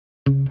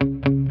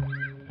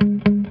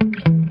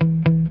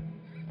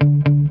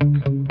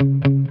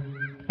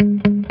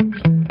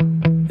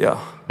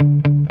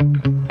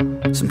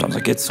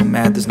get so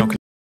mad, there's no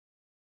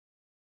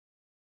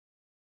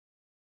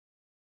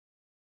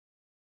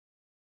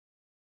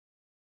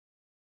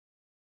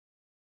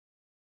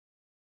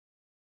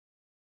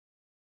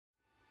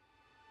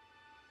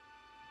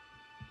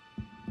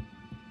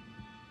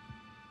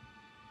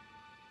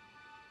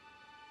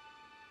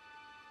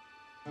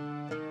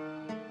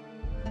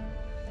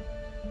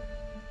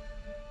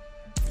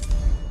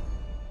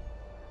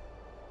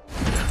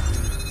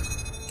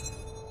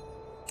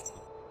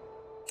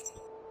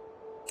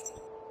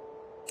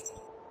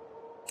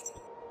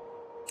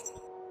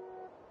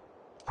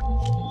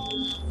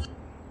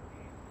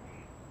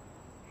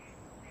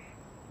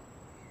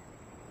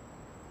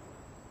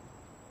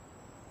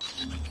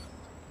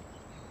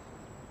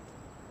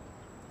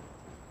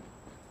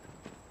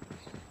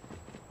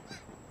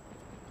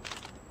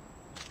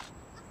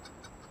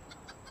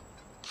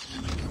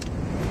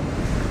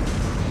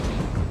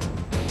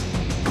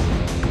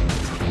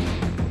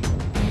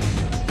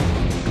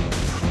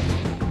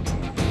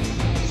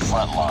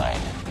front line.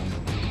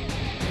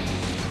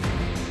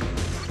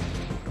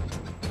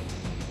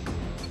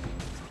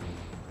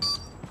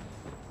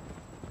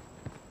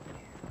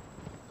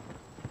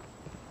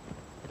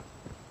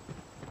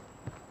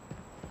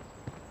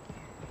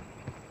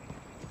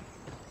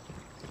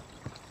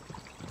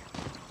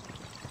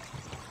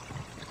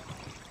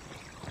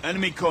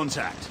 Enemy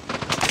contact.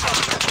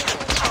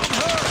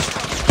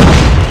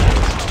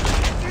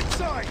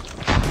 Inside.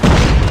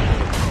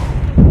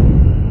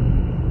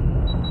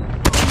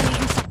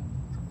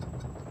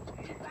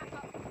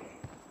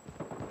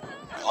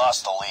 We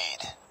lost the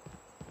lead.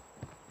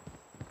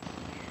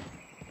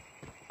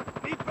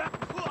 Need back.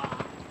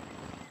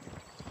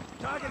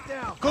 Target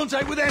down.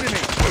 Contact with enemy.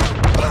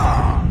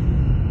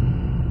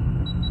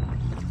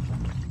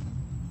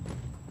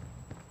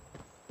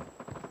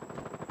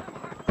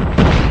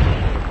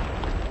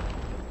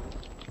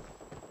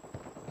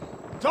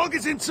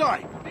 Target's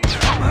inside.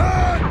 I'm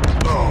hurt.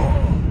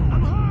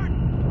 I'm hurt.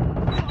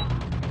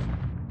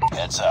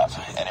 Heads up.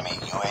 Enemy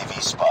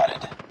UAV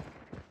spotted.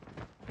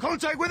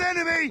 Contact with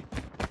enemy.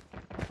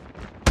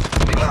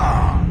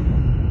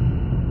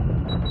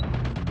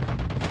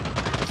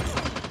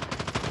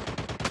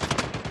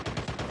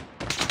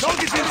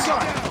 Target's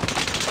inside.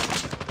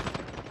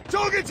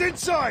 Target's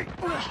inside.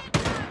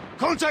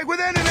 Contact with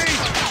enemy.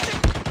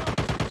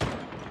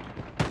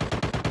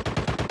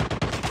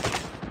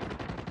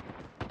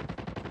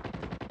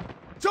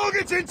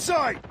 Target's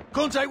inside!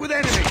 Contact with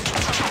enemy! Be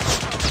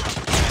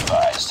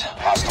advised.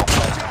 Hostile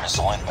Predator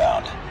missile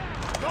inbound.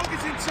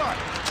 Target's inside!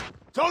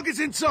 Target's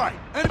inside!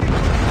 Enemy!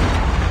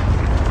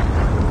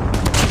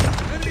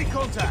 Enemy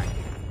contact!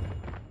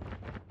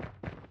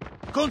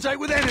 Contact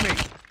with enemy!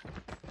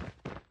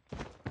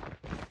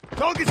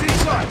 Target's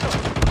inside!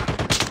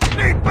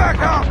 Need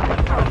backup!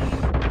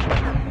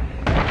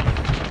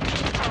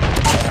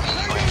 Enemy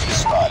UAV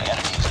spot.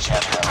 Enemies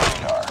jamming our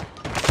radar.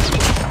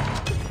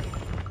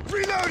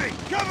 Reloading!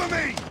 Cover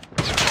me!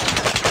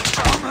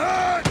 I'm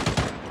hurt!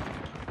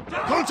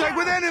 Contact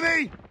with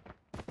enemy!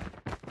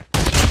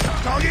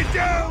 Target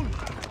down!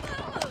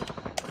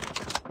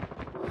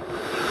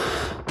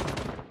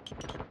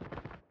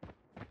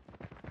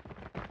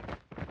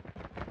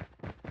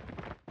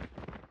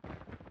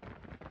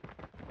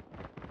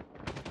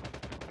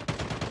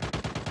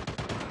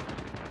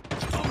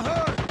 I'm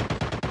hurt!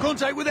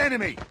 Contact with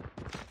enemy!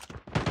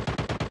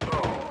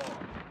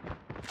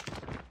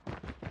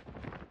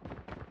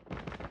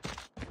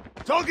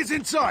 Target's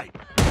in sight!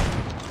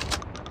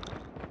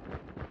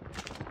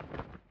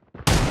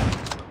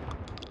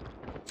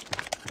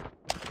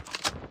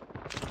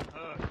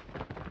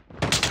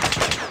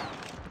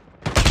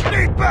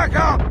 Need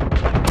backup!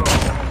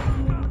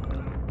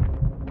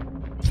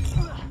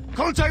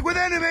 Contact with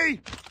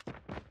enemy!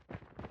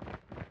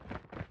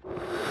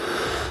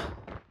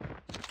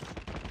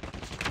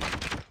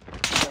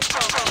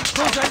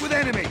 Contact with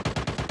enemy!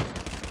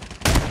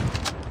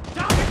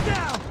 Target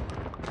down!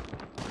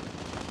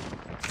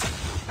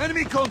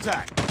 Enemy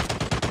contact!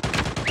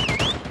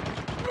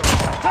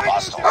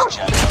 Hostiles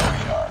jamming our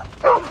radar.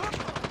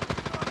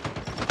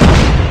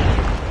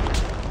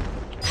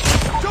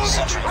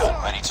 Sentry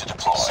gun ready to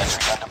deploy.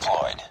 Sentry gun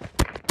deployed.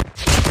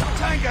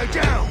 Tango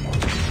down!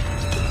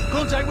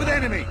 Contact with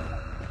enemy!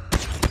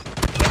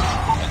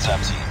 Heads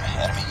up, team.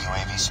 Enemy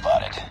UAV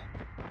spotted.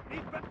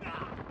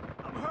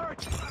 I'm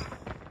hurt!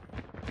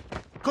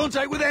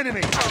 Contact with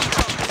enemy!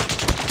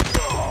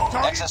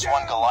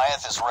 XS-1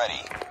 Goliath is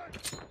ready.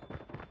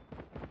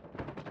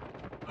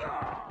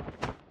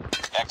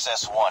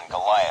 XS-1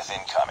 Goliath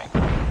incoming.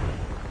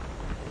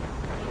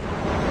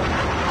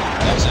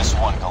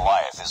 XS-1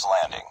 Goliath is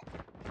landing.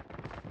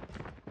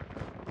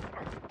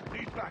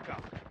 Need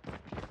backup.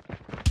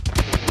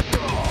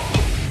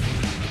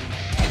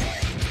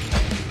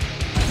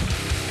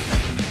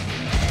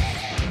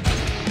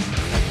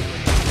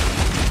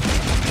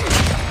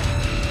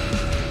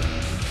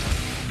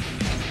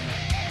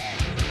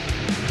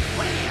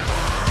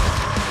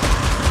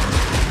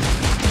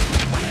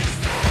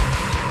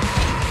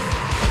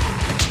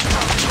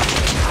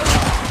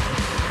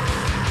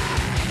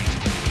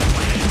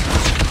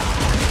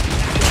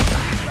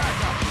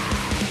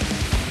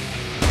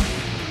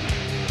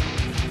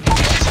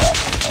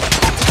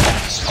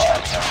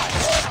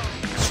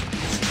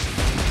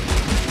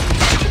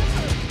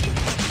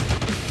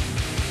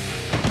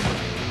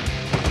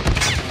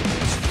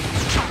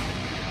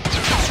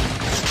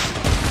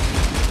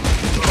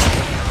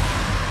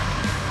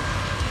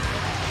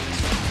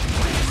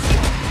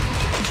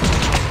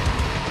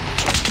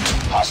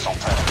 Hostile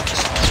predator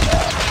missile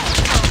inbound.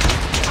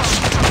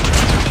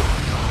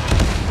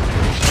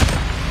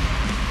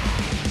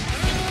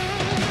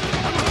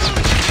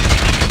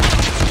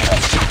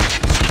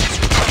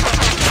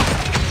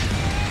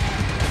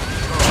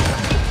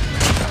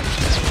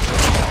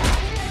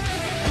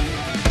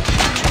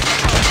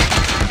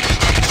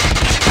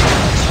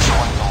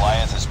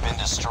 Goliath has been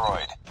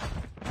destroyed.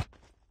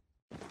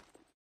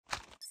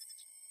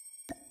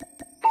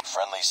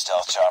 Friendly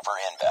stealth chopper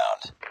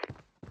inbound.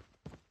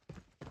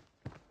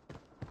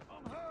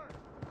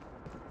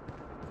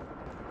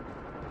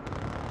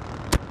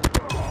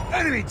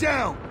 Enemy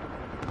down!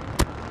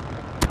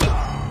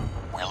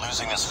 We're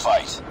losing this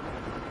fight.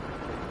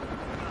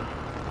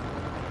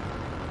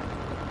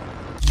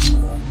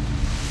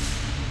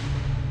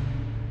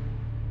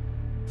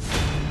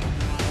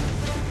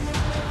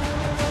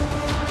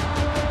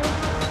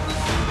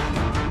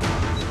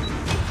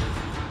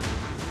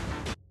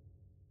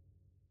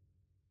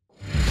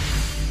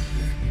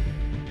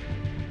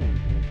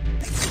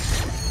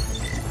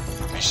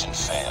 Mission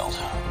failed.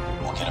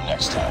 We'll get him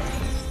next time.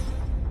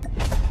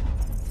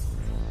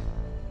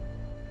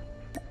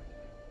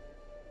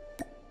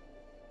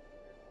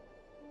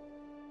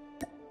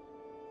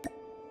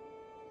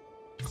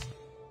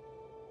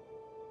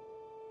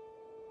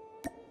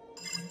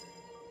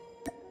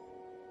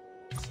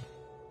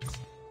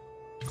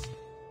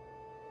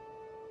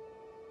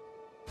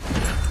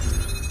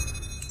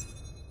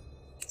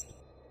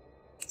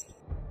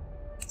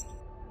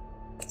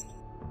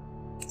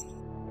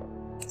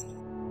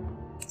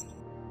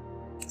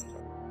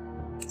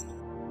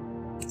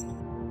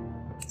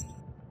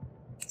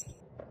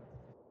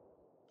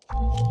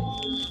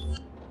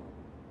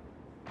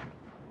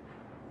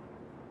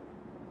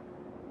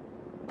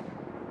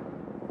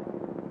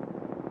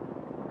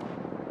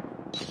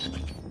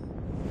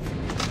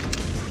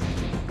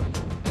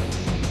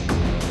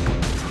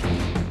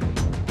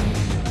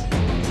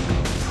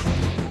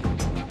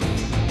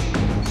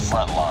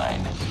 Front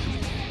line.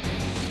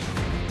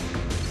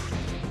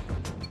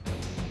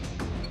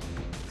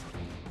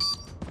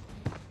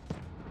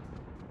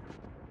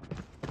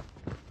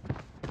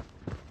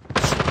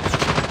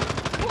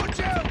 Watch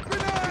out!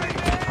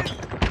 Grenade!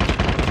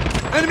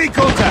 Enemy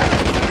contact!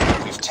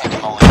 We've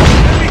taken the lead.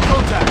 Enemy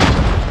contact!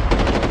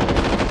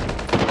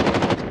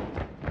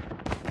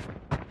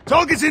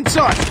 Target's in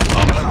sight!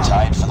 We're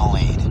tied for the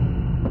lead.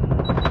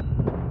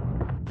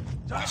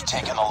 We've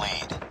taken the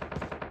lead.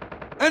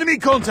 Enemy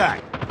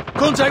contact!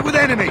 Contact with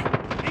enemy!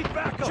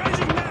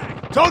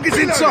 Target's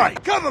in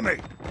sight! Cover me!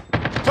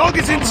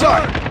 Target's in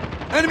sight!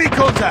 Enemy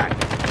contact!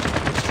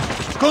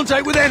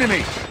 Contact with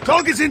enemy!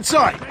 Target's in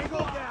sight!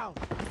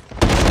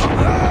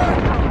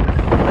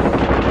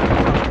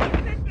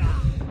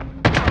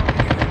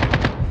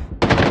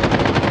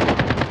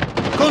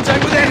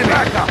 Contact with enemy!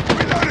 Back up!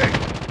 Reloading!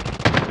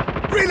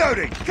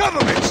 Reloading!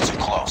 Cover me! It's too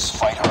close.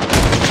 Fight hard.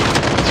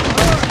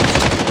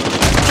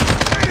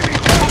 Enemy!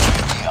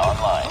 Be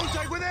online.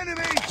 Contact with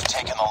enemy! We've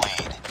taken the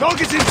lead.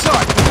 Target's in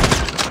sight!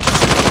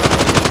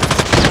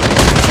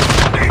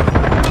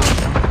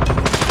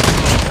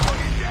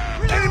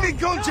 Enemy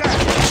contact!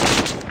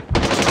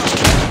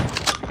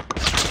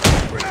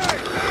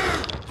 Grenade!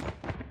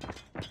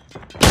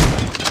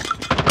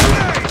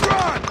 Grenade!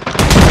 Run!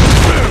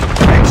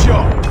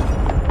 Headshot!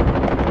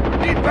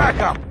 Need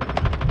backup!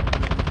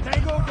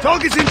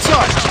 Target's in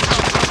sight!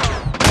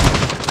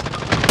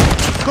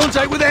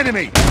 Contact with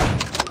enemy!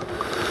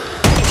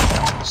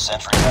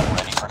 Sentry gun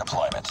ready for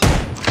deployment.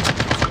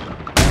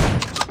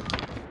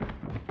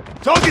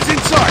 Target's in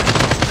sight!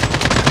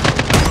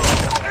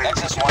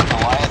 XS-1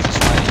 Goliath is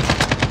ready.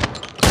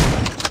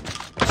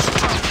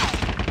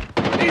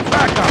 Need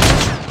backup!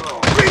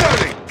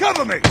 Reloading!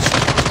 Cover me!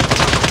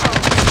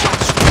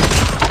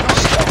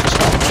 Stealth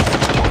chopper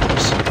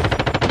orders.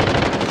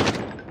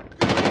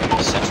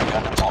 Sentry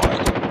gun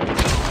deployed.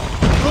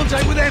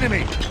 Contact with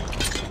enemy!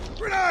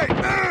 Grenade!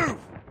 Move!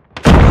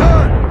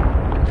 Hurt!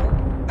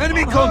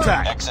 Enemy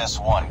contact!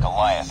 XS-1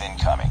 Goliath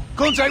incoming.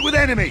 Contact with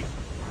enemy!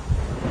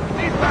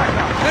 Need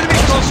backup! Enemy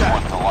XS-1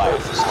 contact!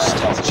 Goliath is a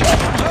stealth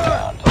chopper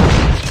inbound.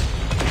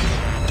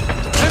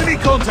 Enemy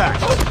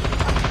contact!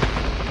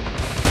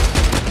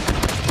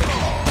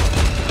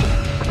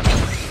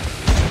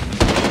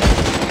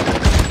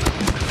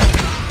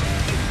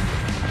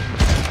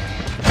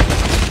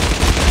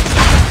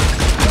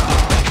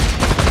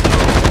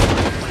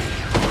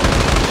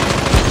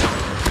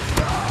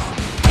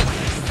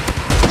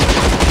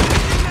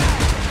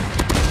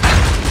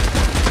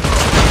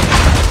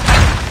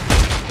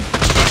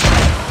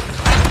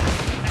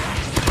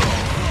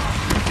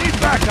 Need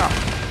backup!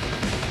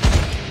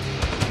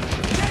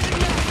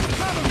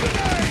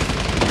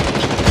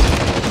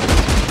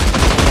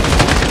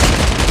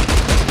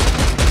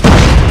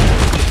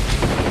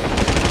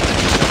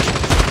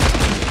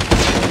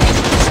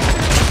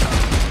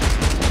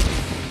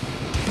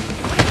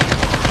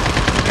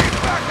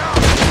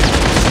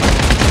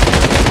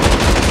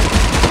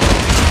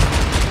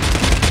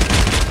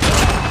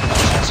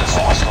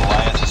 XS-1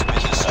 Goliath has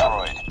been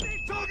destroyed.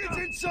 Target's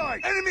in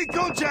sight! Enemy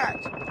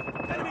contact!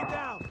 Enemy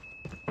down!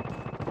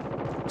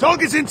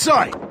 Target's in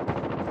sight!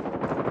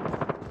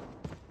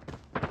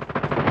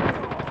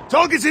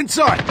 Target's in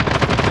sight!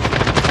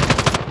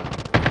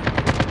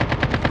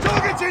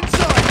 Target's in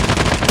sight!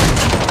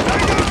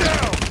 Tango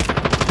down!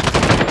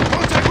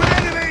 Contact with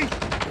enemy!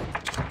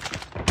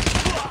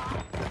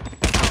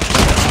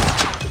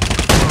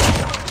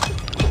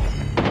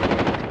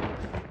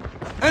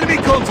 Enemy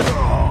contact!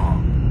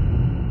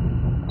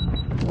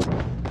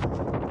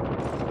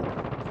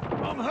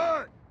 I'm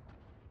hurt!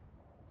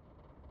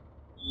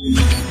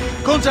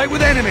 Contact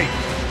with enemy!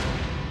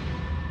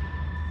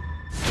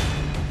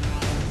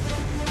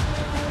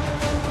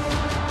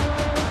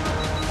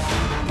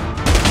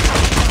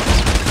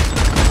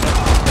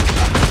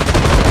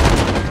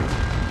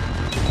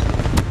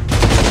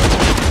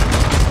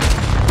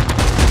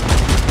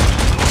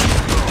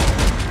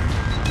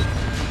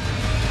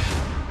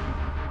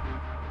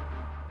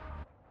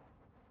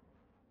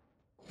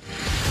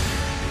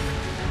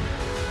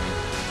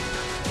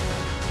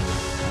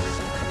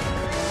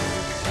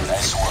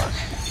 Nice work.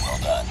 Well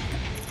done.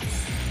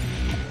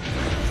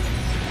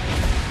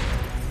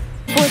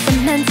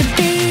 Wasn't meant to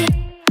be.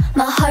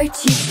 My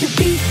heart used to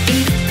beat,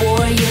 beat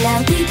for you. Now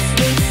beats,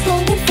 beats,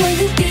 longing for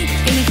you. Beat,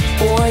 beat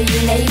for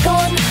you. Now you're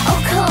gone.